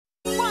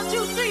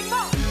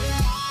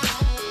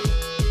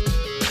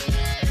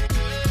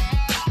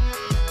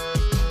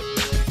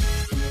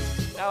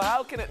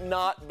can it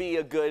not be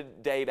a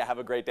good day to have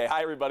a great day?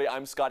 Hi, everybody.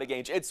 I'm Scotty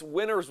Gaines. It's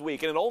Winners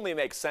Week, and it only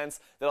makes sense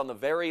that on the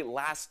very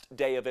last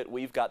day of it,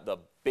 we've got the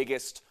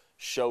biggest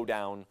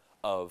showdown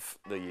of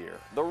the year.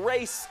 The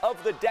race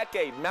of the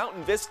decade,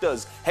 Mountain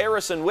Vista's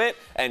Harrison Witt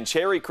and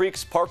Cherry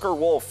Creek's Parker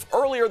Wolf.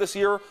 Earlier this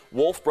year,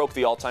 Wolf broke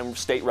the all-time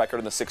state record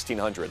in the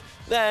 1600.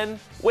 Then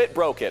Witt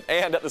broke it,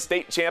 and at the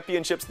state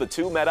championships, the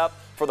two met up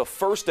for the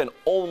first and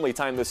only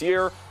time this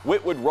year.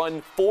 Witt would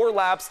run 4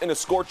 laps in a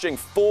scorching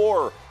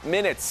 4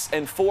 minutes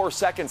and 4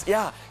 seconds.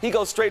 Yeah, he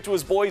goes straight to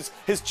his boys,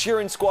 his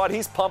cheering squad.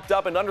 He's pumped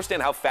up, and to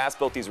understand how fast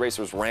both these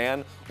racers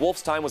ran,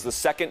 Wolf's time was the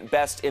second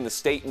best in the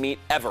state meet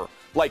ever.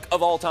 Like,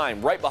 of all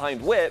time, right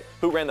behind Witt,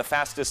 who ran the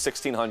fastest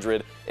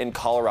 1600 in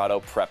Colorado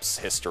Preps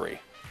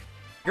history.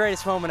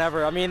 Greatest moment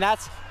ever. I mean,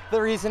 that's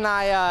the reason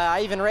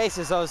I even race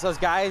is those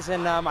guys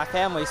and my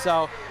family.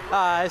 So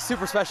it's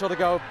super special to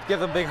go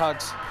give them big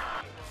hugs.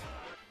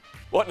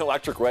 What an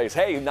electric race.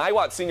 Hey,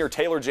 Niwot senior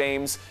Taylor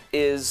James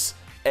is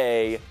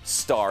a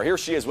star. Here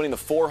she is winning the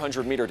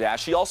 400-meter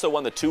dash. She also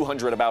won the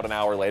 200 about an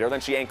hour later.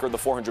 Then she anchored the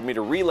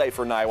 400-meter relay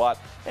for Niwot,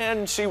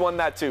 and she won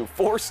that too.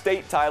 4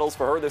 state titles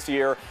for her this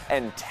year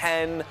and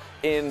 10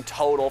 in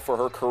total for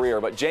her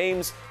career. But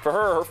James, for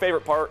her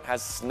favorite part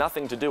has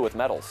nothing to do with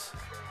medals.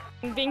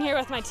 Being here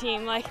with my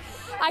team, like,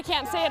 I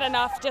can't say it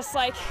enough, just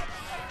like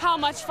how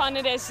much fun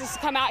it is just to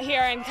come out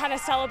here and kind of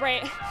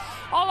celebrate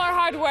all our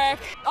hard work.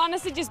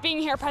 Honestly, just being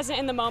here present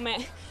in the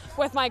moment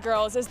with my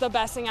girls is the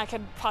best thing I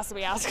could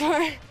possibly ask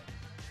for.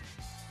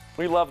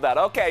 We love that.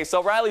 Okay,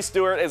 so Riley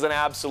Stewart is an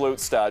absolute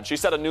stud. She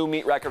set a new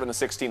meet record in the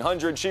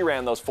 1600. She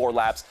ran those 4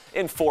 laps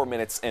in 4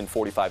 minutes and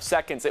 45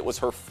 seconds. It was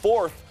her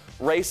 4th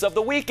race of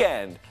the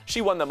weekend.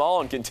 She won them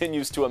all and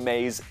continues to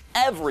amaze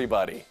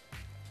everybody.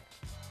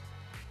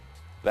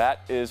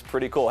 That is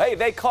pretty cool. Hey,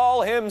 they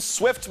call him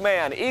Swift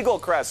Man. Eagle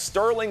Crest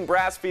Sterling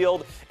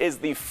Brassfield is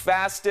the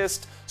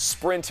fastest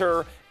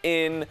sprinter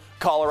in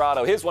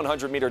Colorado. His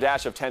 100-meter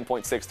dash of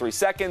 10.63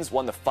 seconds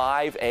won the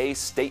 5A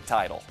state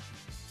title.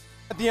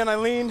 At the end, I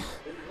leaned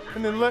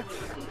and then looked,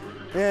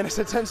 and it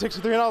said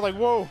 10.63, and I was like,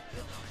 whoa.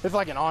 It's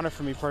like an honor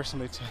for me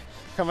personally to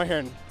come out here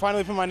and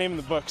finally put my name in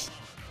the books.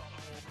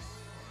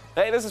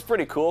 Hey, this is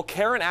pretty cool.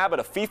 Karen Abbott,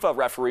 a FIFA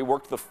referee,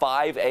 worked the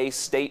 5A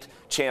state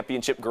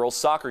championship girls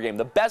soccer game.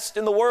 The best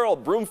in the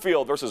world,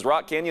 Broomfield versus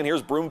Rock Canyon.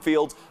 Here's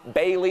Broomfield's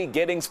Bailey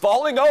Giddings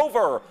falling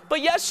over.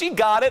 But yes, she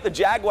got it. The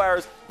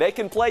Jaguars, they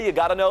can play. You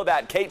got to know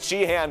that. Kate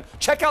Sheehan,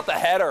 check out the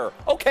header.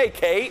 Okay,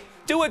 Kate,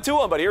 do it to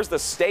him. But here's the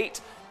state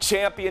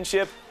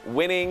championship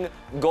winning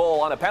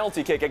goal on a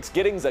penalty kick. It's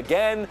Giddings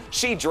again.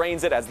 She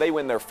drains it as they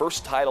win their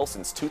first title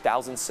since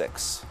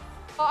 2006.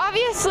 Well,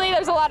 obviously,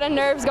 there's a lot of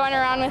nerves going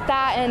around with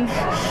that,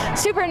 and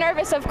super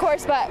nervous, of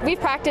course, but we've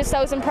practiced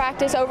those in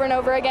practice over and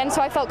over again,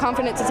 so I felt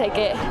confident to take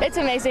it. It's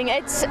amazing.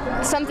 It's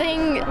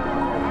something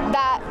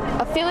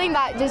a feeling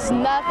that just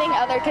nothing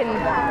other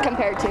can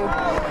compare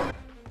to.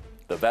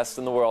 The best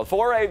in the world.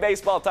 4A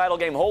baseball title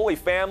game, Holy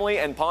Family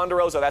and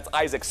Ponderosa. That's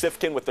Isaac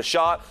Sifkin with the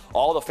shot.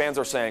 All the fans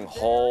are saying,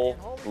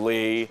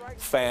 Holy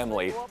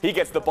Family. He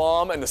gets the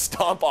bomb and the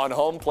stomp on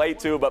home plate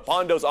too, but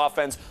Pondo's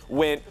offense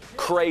went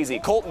crazy.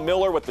 Colton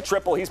Miller with the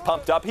triple. He's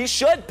pumped up. He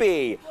should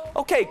be.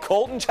 Okay,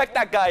 Colton, check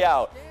that guy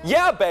out.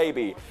 Yeah,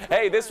 baby.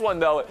 Hey, this one,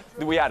 though,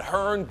 we had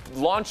Hearn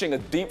launching a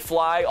deep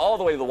fly all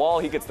the way to the wall.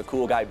 He gets the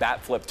cool guy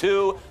bat flip,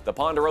 too. The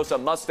Ponderosa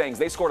Mustangs,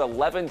 they scored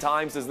 11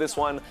 times as this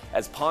one.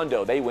 As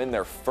Pondo, they win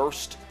their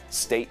first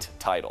state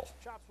title.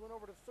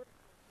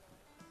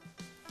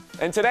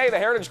 And today, the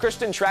Heritage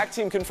Christian track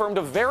team confirmed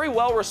a very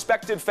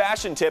well-respected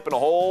fashion tip in a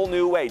whole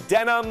new way.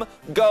 Denim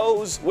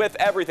goes with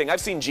everything.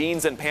 I've seen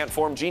jeans and pant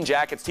form, jean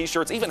jackets,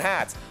 t-shirts, even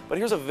hats. But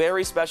here's a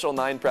very special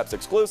 9 Preps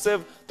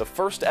exclusive, the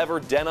first ever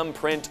denim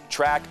print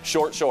track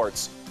short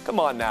shorts.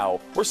 Come on now,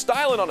 we're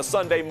styling on a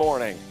Sunday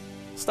morning.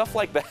 Stuff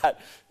like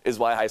that is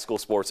why high school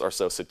sports are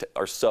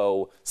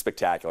so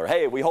spectacular.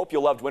 Hey, we hope you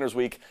loved Winners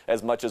Week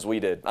as much as we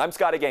did. I'm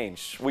Scotty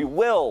Gaines. We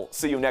will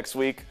see you next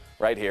week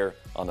right here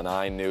on the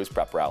 9 News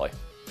Prep Rally.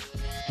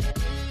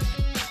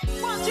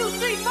 1, 2,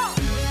 3, 4.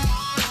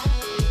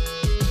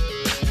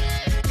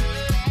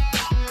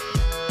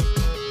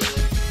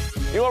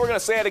 You know what, we're going to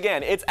say it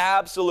again. It's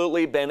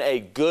absolutely been a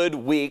good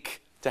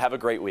week to have a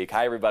great week.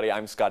 Hi, everybody.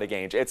 I'm Scotty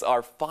Gaines. It's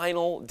our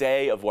final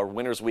day of our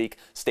Winners Week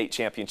State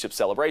Championship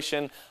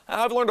celebration.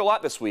 I've learned a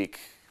lot this week,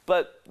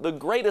 but the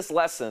greatest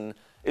lesson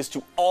is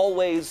to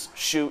always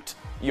shoot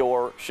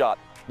your shot.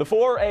 The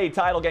 4A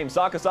title game,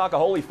 Saka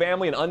Holy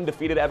Family, an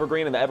undefeated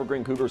Evergreen, and the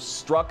Evergreen Cougars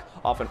struck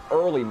off an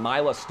early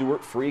Mila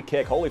Stewart free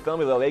kick. Holy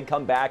Family, though, they'd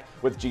come back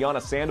with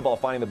Gianna Sandoval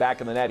finding the back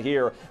of the net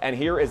here. And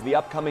here is the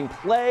upcoming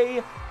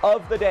play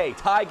of the day.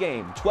 Tie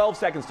game, 12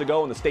 seconds to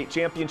go in the state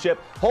championship.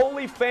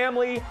 Holy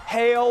Family,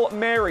 Hail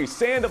Mary.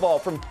 Sandoval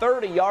from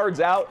 30 yards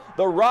out.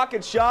 The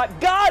rocket shot,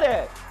 got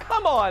it!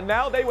 Come on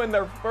now, they win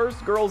their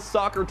first girls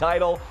soccer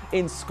title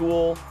in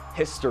school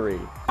history.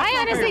 I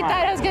honestly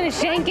thought I was going to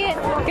shank it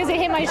because it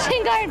hit my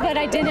shin guard, but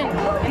I didn't.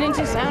 And it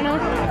just, I don't know.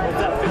 What's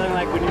that feeling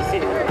like when you see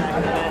it in the back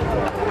of the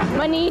net?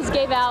 My knees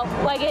gave out.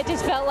 Like it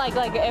just felt like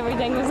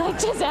everything was like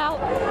just out,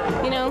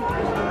 you know.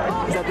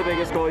 Is that the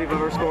biggest goal you've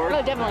ever scored?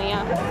 Oh, definitely,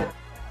 yeah.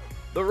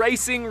 The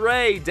Racing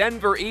Ray,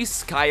 Denver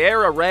East,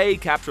 Kyara Ray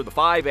captured the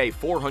 5A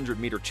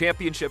 400-meter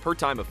championship. Her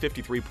time of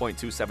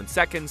 53.27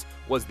 seconds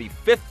was the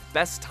 5th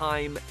best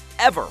time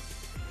ever.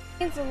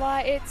 It's a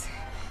lot. It's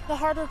the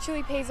hard work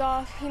truly pays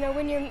off. You know,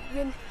 when you're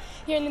in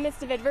the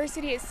midst of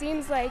adversity, it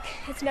seems like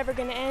it's never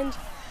going to end,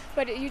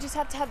 but you just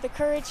have to have the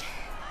courage,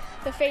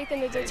 the faith,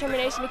 and the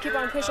determination to keep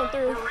on pushing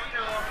through.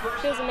 It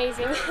feels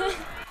amazing.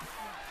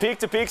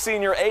 Peak-to-peak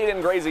senior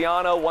Aiden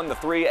Graziano won the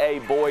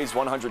 3A boys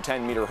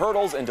 110-meter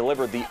hurdles and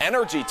delivered the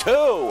energy too.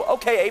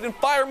 Okay, Aiden,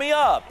 fire me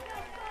up.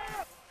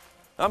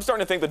 I'm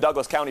starting to think the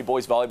Douglas County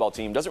boys volleyball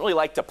team doesn't really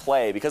like to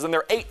play because in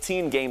their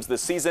 18 games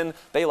this season,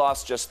 they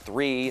lost just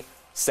 3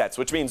 sets,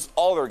 which means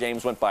all their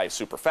games went by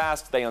super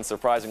fast. They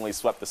unsurprisingly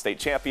swept the state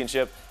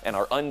championship and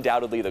are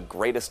undoubtedly the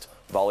greatest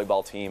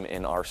volleyball team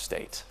in our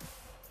state.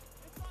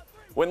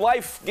 When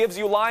life gives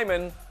you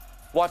Lyman,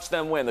 watch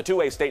them win the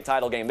 2A state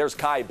title game. There's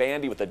Kai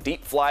Bandy with a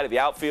deep fly to the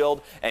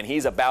outfield, and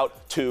he's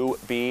about to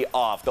be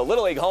off. The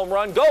Little League home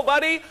run. Go,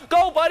 buddy!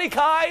 Go, buddy,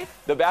 Kai!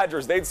 The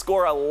Badgers, they'd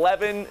score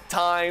 11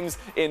 times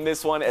in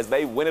this one as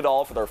they win it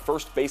all for their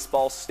first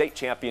baseball state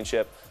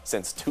championship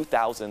since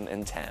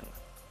 2010.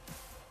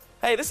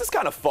 Hey, this is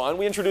kind of fun.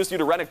 We introduced you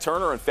to Rennick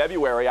Turner in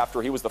February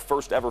after he was the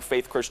first ever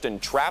Faith Christian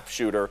trap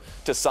shooter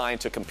to sign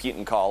to compete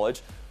in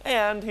college,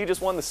 and he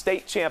just won the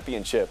state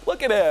championship.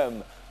 Look at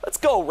him! Let's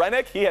go,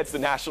 Rennick. He heads to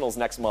Nationals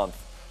next month.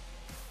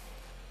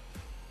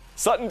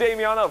 Sutton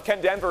Damiano of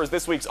Kent Denver is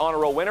this week's honor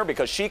roll winner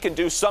because she can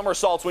do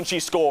somersaults when she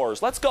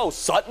scores. Let's go,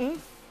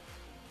 Sutton.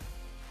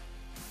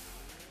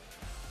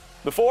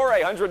 The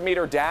 4A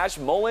 100-meter dash,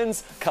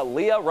 Mullins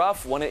Kalia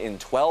Ruff won it in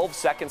 12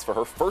 seconds for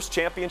her first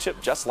championship,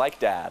 just like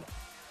Dad.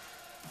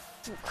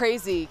 It's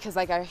crazy because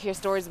I hear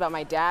stories about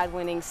my dad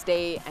winning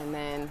state, and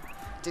then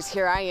just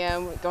here I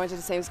am going to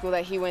the same school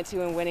that he went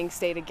to and winning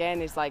state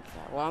again. It's like,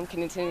 well, I'm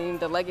continuing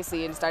the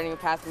legacy and starting a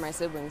path for my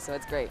siblings, so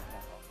it's great.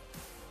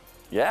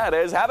 Yeah, it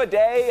is. Have a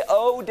day,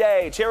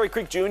 O'Day. Cherry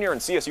Creek Jr.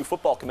 and CSU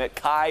football commit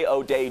Kai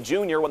O'Day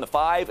Jr. won the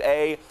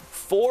 5A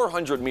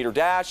 400-meter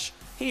dash.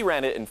 He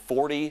ran it in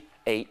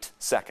 48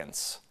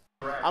 seconds.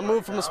 I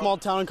moved from a small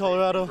town in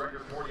Colorado.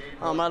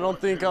 I don't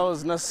think I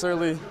was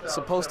necessarily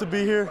supposed to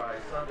be here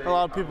in a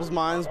lot of people's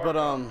minds, but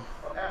I've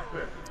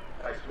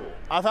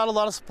had a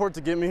lot of support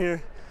to get me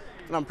here,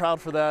 and I'm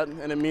proud for that,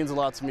 and it means a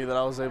lot to me that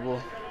I was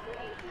able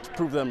to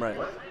prove them right.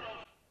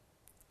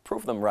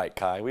 Prove them right,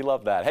 Kai. We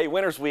love that. Hey,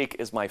 Winners Week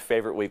is my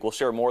favorite week. We'll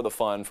share more of the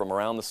fun from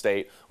around the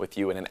state with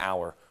you in an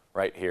hour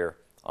right here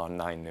on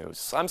 9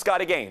 News. I'm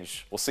Scotty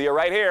Gange. We'll see you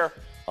right here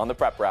on the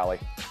Prep Rally.